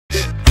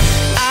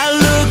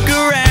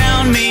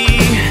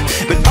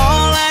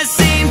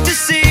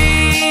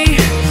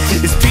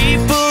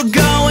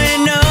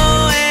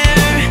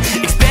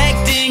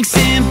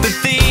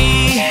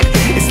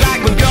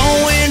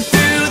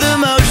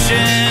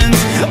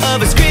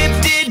of a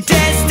scripted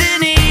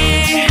destiny.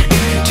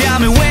 Tell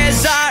me,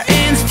 where's our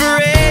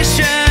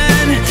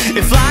inspiration?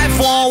 If life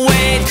won't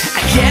wait,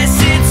 I guess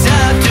it's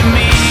up to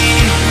me.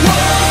 Whoa.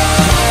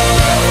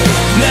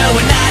 No,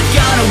 we're not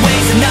gonna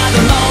waste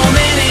another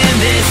moment in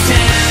this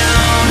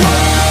town.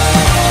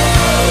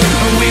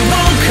 Whoa. We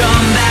won't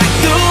come back,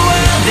 the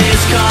world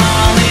is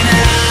calling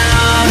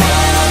out.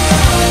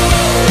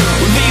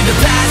 Whoa. Leave the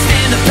past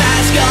in the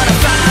past, gonna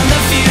find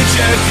the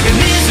future. And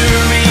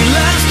misery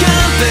loves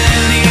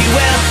company.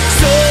 Well,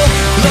 so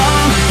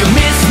long, you'll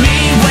miss me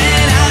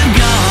when I'm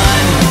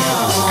gone.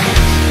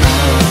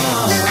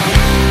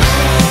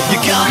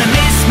 You're gonna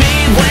miss me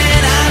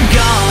when I'm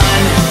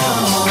gone.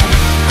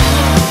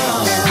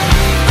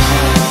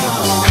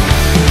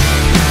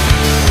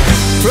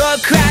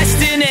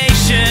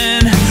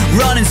 Procrastination,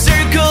 running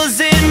circles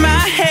in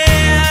my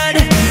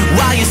head,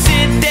 while you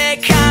sit there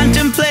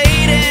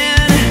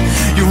contemplating,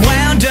 you're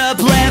wound up,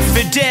 left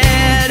for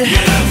dead.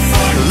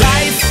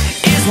 Life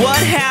is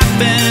what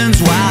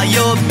happens while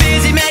you're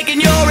busy making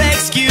your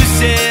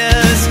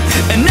excuses.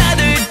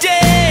 Another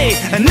day,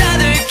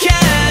 another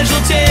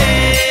casualty,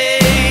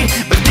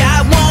 but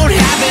that won't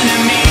happen to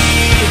me.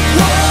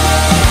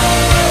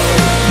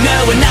 Whoa. No,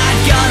 we're not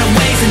gonna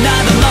waste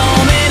another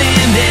moment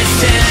in this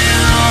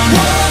town.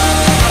 Whoa.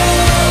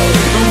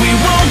 We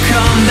won't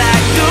come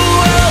back, the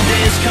world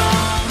is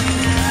calling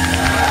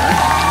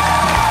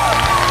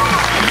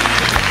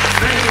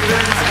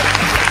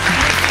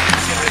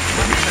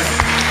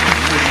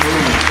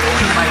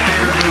My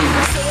favorite move.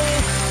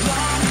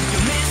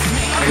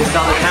 I can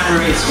style the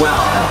Tambourin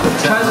swell.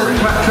 Try the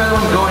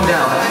one going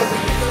down.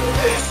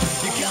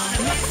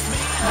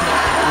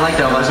 I like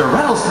that one. There's a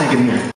rattlesnake in here.